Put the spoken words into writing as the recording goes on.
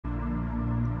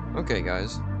Okay,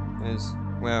 guys.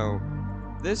 Well,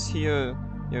 this here,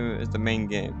 is the main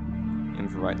game.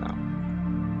 And for right now.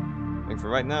 And for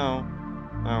right now,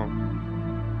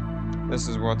 this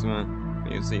is what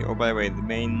you see. Oh, by the way, the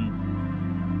main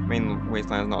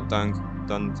wasteland is not done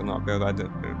to not build. I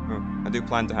do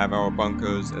plan to have our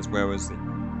bunkers as well as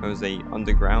the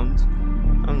underground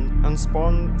and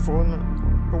spawn for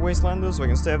wastelanders. Like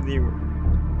instead of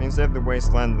the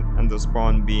wasteland and the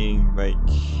spawn being like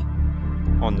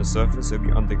on the surface, it'll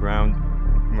be underground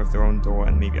with their own door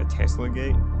and maybe a Tesla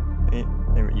gate.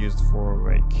 And used for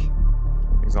like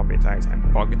zombie attacks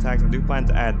and bug attacks. I do plan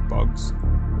to add bugs,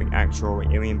 like actual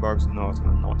alien bugs, not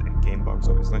in-game bugs,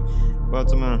 obviously. But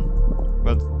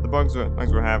the bugs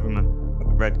we're having the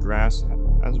red grass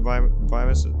as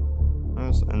viruses,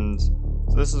 and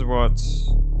so this is what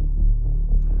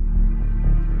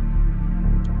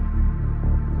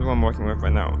I'm working with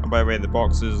right now. And by the way, the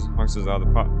boxes are the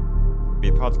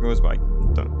particles, but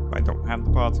I don't have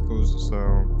the particles,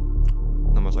 so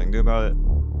not much I can do about it.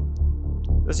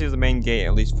 This is the main gate,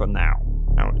 at least for now.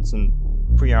 Now it's in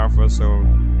pre-alpha, so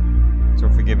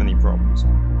forgive any problems.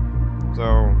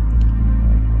 So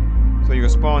you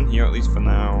spawn here, at least for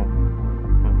now.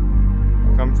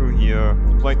 Come through here.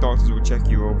 The plague doctors will check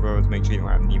you over to make sure you don't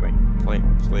have any like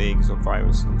plagues or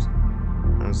viruses.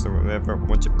 And so whatever,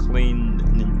 once you're clean,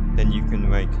 then you can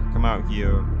like come out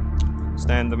here,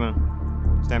 stand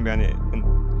behind it, and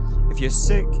if you're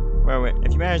sick, well,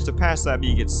 if you manage to pass that but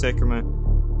you get sick,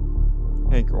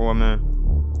 like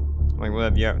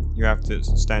whatever, you have to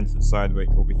stand to the side,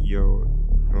 like over here, or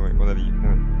whatever.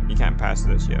 You can't pass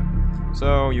this yet.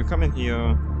 So you come in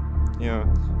here,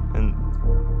 and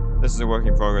this is a work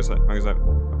in progress. This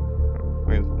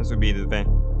would be the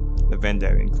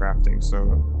vendor in crafting.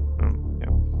 So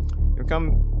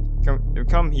you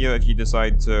come here if you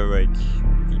decide to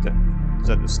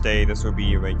decide to stay. This will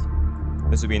be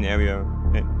an area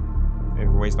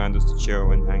for wastelanders to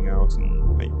chill and hang out and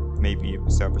maybe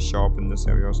set up a shop in this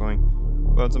area or something.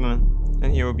 But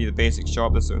and here will be the basic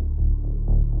shop. This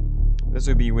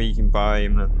would be where you can buy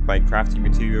crafting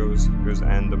materials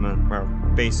and well,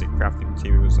 basic crafting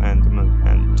materials and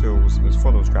tools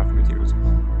for those crafting materials.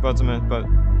 But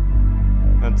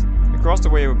across the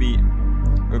way would be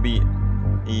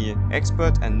the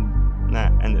expert and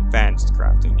advanced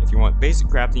crafting. If you want basic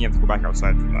crafting, you have to go back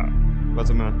outside for that. But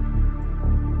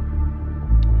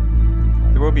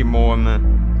there will be more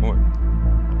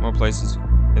places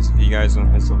for you guys to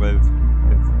live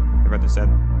if I decide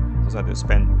to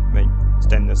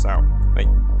extend this out.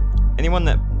 Anyone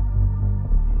that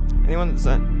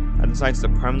decides to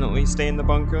permanently stay in the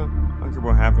bunker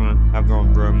will have their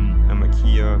own room and a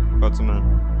key.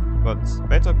 But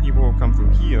better people will come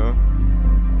through here.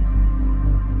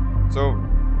 So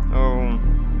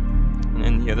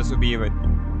and here, this would be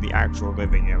the actual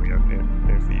living area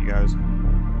here for you guys.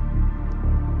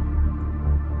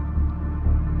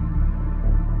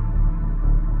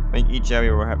 Each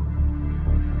area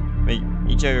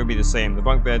will be the same. The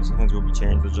bunk beds will be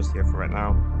changed. They're just here for right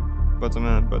now. But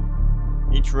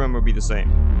each room will be the same.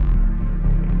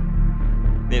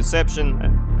 The exception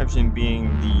being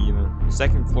the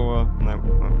second floor,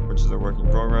 which is a work in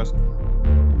progress.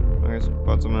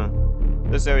 But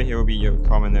this area here will be your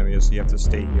common area, so you have to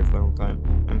stay here for the whole time.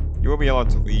 You will be allowed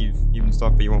to leave even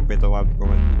stuff, but you won't be allowed to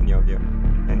go in any other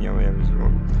areas.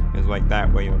 It's like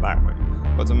that way or that way.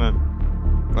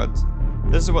 But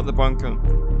this is what the bunker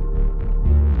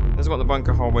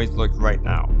hallways look right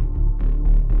now.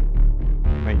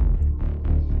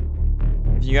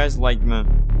 If you guys like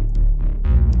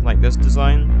this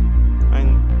design,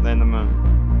 then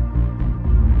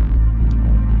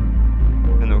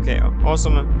okay. Also,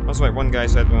 one guy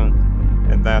said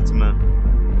that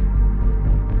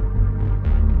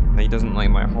he doesn't like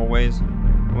my hallways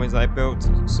that I built.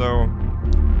 So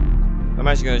I'm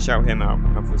actually gonna shout him out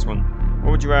for this one.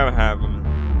 What would you rather have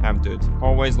dude?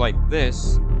 Hallways like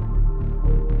this,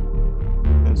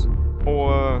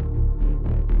 or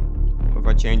if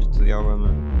I change it to the other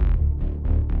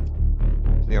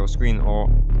screen, or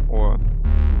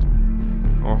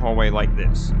hallway like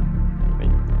this,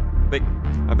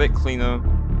 a bit cleaner,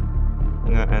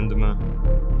 and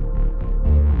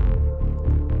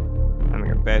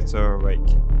a better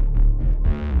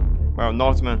well,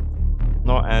 not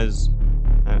as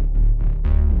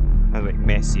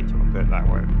messy, if you want to put it that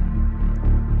way.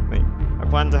 I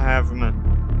plan to have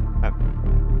at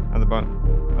the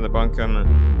bunker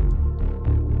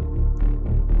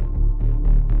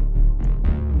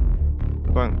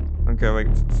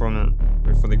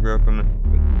for the group it'll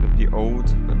be old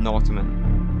but not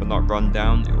run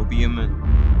down. It will be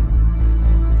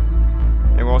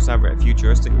It will also have a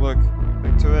futuristic look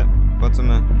to it, but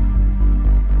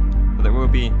there will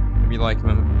be like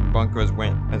bunker has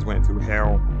went through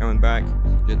hell going back,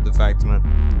 due to the fact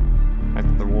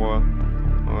after the war,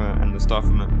 and the stuff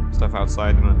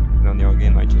outside on the old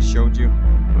game I just showed you.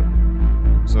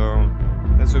 So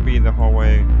this would be the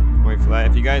hallway for that.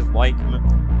 If you guys like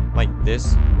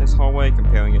this hallway,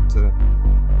 comparing it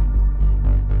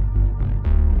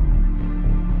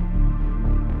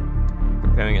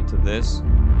to this,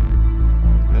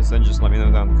 then just let me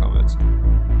know down in the comments.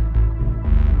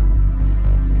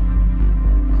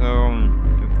 So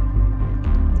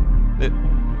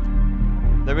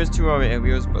there is 2 other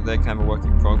areas, but they're kind of a work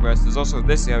in progress. There's also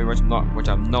this area which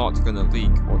I'm not gonna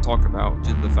leak or talk about,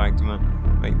 due to the fact the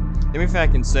only thing I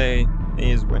can say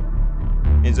is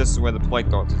this is where the plague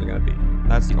doctors are gonna be.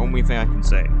 That's the only thing I can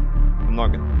say. I'm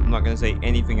not gonna say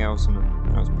anything else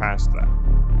past that.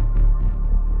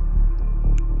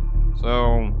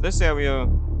 So this area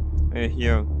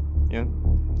here,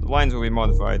 the lines will be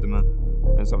modified and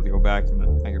stuff to go back a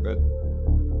bit.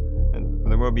 And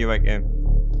there will be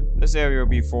this area will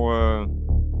be for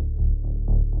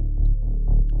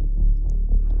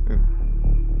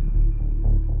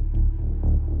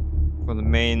the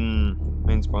main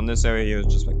spawn. This area here is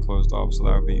just closed off, so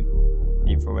that would be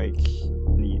for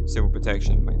the civil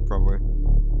protection, probably.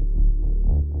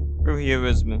 Through here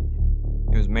is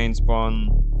main spawn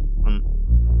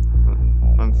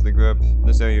on for the group.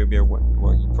 This area will be a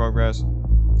work in progress.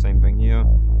 Same thing here.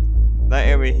 That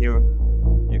area here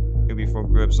will be for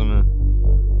groups or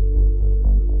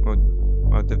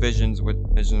divisions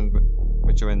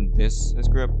which are in this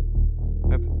group.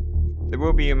 Yep. There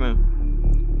will be a main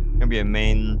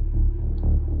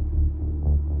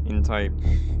type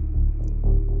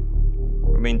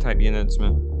units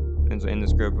in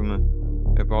this group.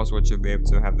 The boss which will be able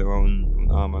to have their own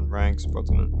armor and ranks, but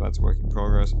that's work in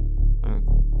progress.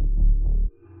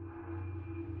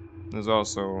 There's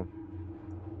also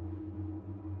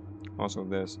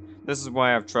this. This is why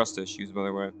I have trust issues, by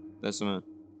the way. There's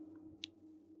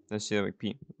this here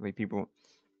people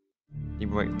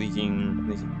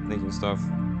leaking stuff,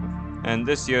 and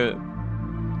this year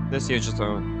it's just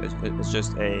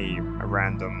a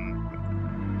random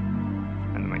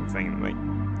thing.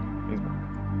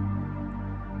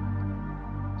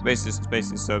 It's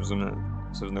basically serves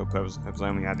no purpose. I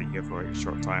only had it here for a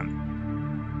short time.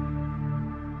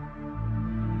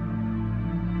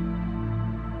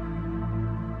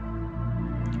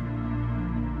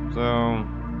 So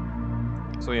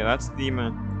yeah, that's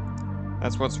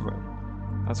what's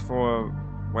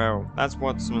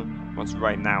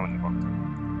right now in the bunker.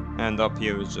 And up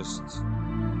here is just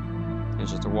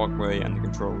a walkway and the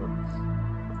control room.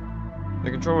 The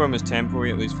control room is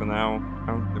temporary, at least for now.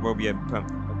 There will be a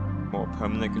more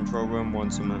permanent control room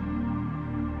once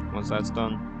that's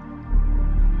done.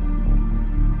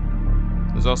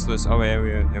 There's also this other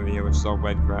area here which is all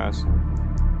red grass.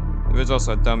 There is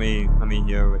also a dummy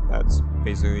here that's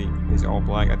basically all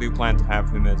black. I do plan to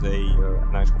have him as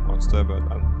an actual monster, but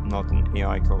I'm not an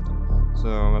AI code,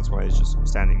 so that's why he's just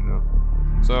standing there.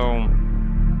 So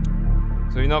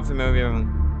you're not familiar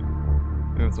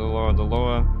with the lore. The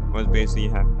lore was basically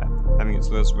having its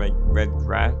first red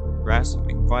grass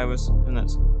virus, and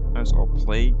that's all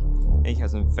plague. It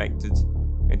has infected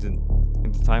into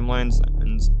timelines,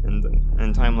 and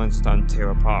timelines start to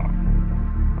tear apart.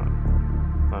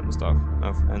 And stuff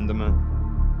of Enderman,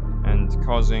 and it's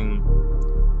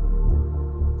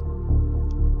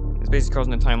basically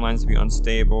causing the timelines to be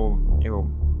unstable.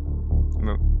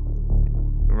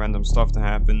 Random stuff to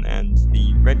happen, and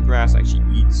the red grass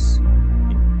actually eats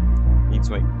it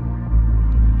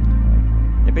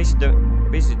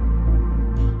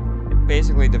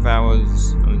basically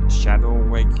devours shadow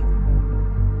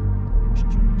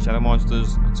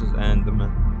monsters such as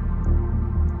Enderman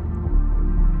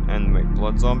and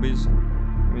blood zombies.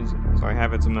 So I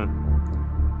have it I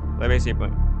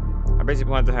basically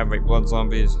plan to have blood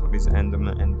zombies, these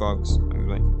Enderman and bugs,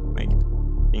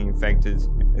 being infected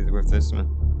with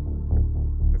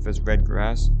this red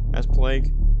grass as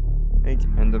plague,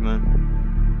 Enderman,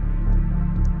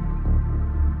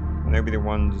 and they'll be the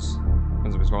ones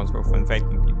responsible for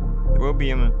infecting people. There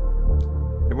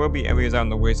will be areas out in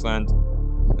the wasteland.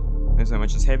 There's so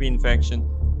much as heavy infection,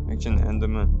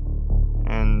 Enderman.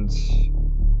 And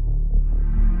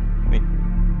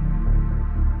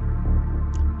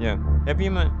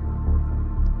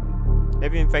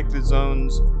heavy infected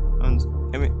zones and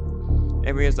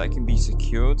areas that can be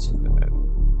secured.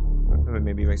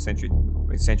 Maybe century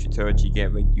turrets, you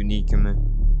get unique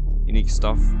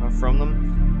stuff from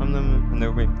them, and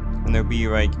there'll be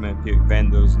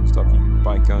vendors and stuff. You can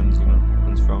buy guns, and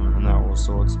weapons from, and all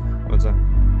sorts. But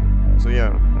so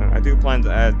yeah, I do plan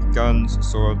to add guns,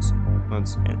 swords,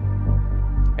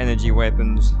 energy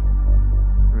weapons,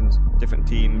 and different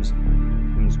teams,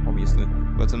 obviously.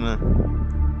 But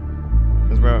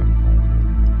as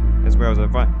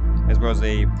well as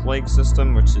a plague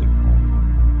system, which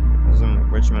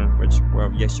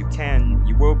well, yes, you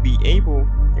will be able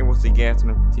to get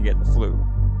the flu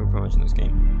pretty much in this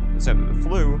game. Except that the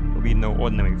flu will be no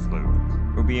ordinary flu.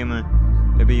 It'll be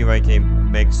like a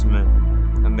mix of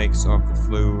the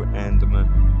flu and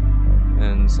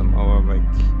some other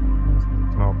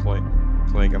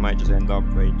plague. I might just end up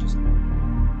just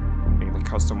making a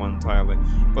custom one entirely.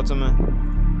 But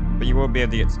you will be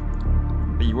able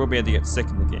to get sick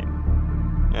in the game.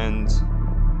 And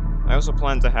I also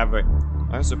plan to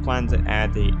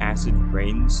add a acid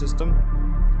rain system.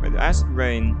 But the acid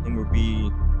rain will be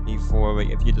for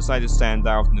if you decide to stand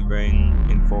out in the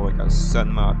rain for a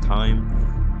certain amount of time.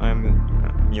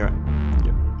 Your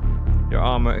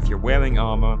armor, if you're wearing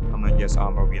armor, yes,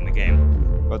 armor will be in the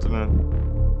game. But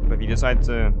if you decide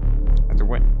to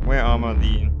wear armor,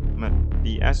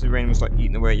 the acid rain will start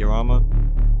eating away at your armor.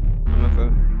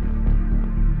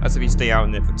 That's if you stay out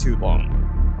in there for too long.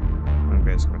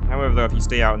 Basically. However, though, if you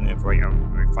stay out in there for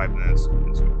like 5 minutes,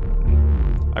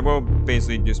 I will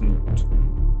basically do some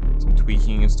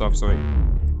tweaking and stuff. So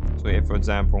if, for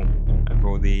example,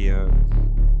 the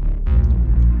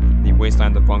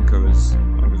Wastelander bunker is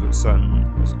a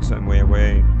certain way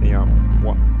away,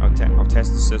 I'll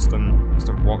test the system, just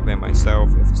to walk there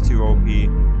myself. If it's too OP,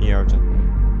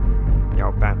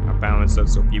 I'll balance it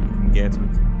so people can get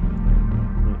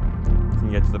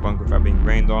to the bunker without being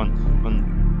rained on.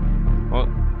 Well,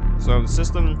 so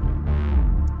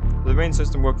the rain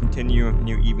system will continue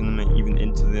even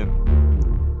into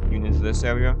this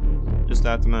area. Just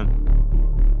that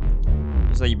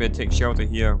you better take shelter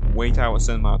here, wait out a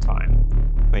certain amount of time,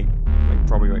 like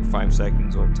probably like 5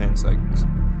 seconds or 10 seconds.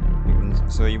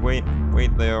 So you wait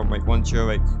there, like once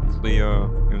you're clear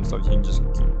and stuff, you can just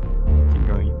keep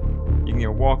going. You can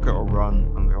either walk or run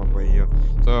on the old way here.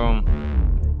 So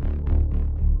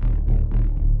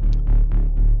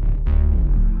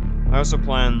I also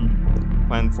plan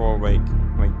for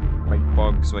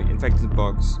bugs, infected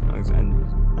bugs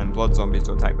and blood zombies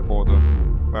to attack the border.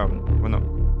 Well,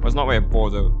 it's not really a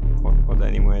border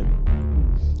anyway.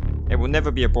 It will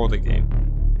never be a border game.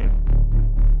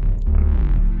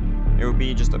 It will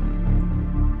be just a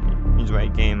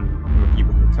game where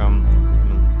people can come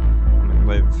and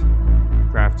live,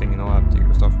 crafting and all that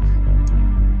particular stuff.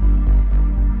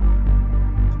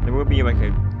 There will be like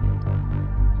a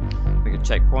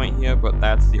checkpoint here, but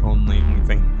that's the only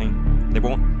thing. They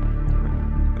won't.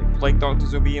 Plague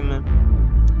doctors will be in there.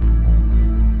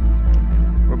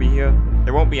 Will be here.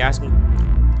 They won't be asking.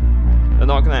 They're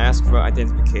not gonna ask for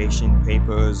identification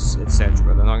papers,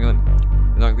 etc. They're not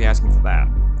gonna be asking for that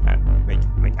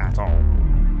at all.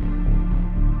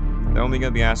 They're only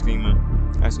gonna be asking you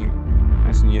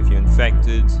if you're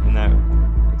infected and that,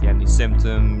 if you have any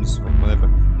symptoms, whatever.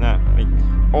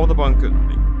 All the bunker.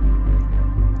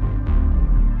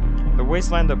 The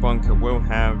Wastelander bunker will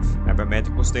have a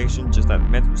medical station, just that the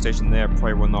medical station there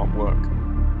probably will not work.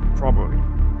 Probably.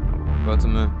 But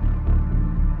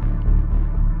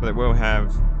it will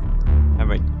have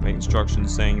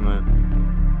instructions saying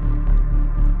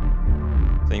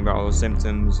about all the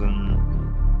symptoms and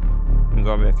if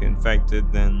you're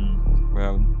infected, then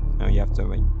well, you have to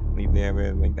leave the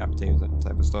area, that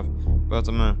type of stuff.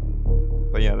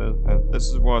 But yeah, this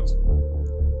is what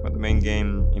the main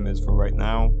game is for right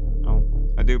now.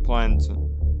 I do plan to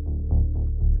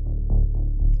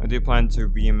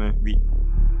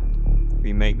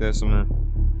remake this and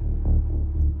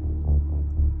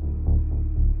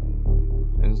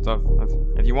stuff.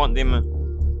 If you want the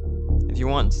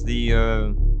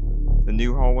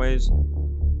new hallways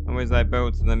that I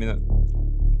built, let me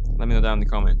know down in the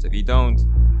comments. If you don't,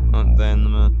 then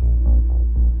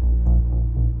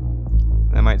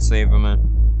I might save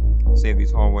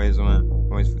these hallways for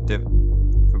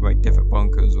different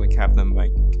bunkers, have them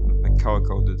color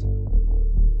coded.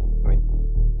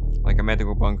 Like a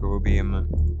medical bunker will be a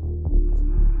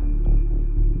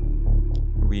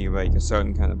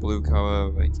certain kind of blue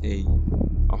color, a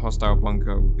hostile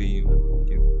bunker would be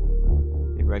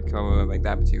a red color,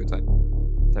 that particular type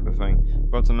of thing.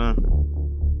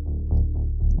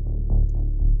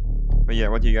 But yeah,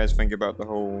 what do you guys think about the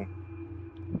whole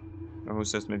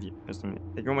system? If you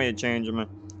want me to change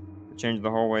the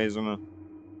hallways, let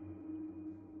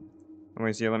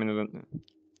me see. Let me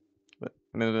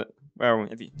know well,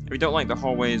 if you don't like the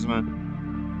hallways,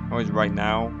 right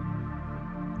now,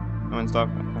 and stuff.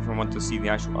 If I want to see the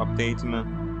actual update,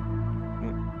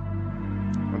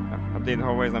 update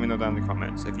hallways, let me know down in the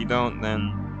comments. If you don't,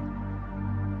 then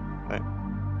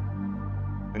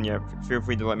yeah, feel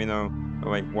free to let me know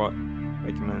like what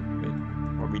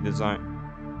redesign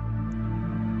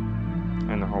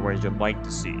and the hallways you'd like to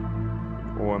see,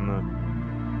 or I'm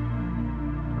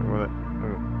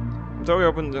totally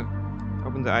open to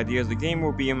ideas. The game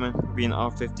will be in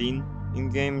R15 in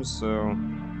games, so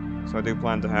I do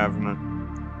plan to have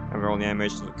all the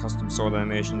animations with custom sword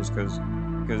animations, because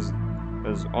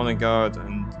there's honor guard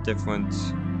and different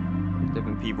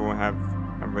people have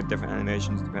very different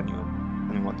animations depending on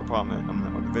what department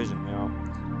or division they are.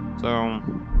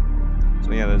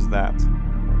 So yeah, there's that.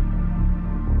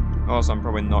 Also, I'm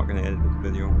probably not gonna edit this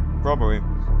video. Probably,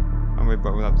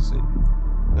 but we'll have to see.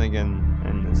 Then again,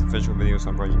 and it's official video, so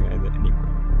I'm probably gonna edit it anyway.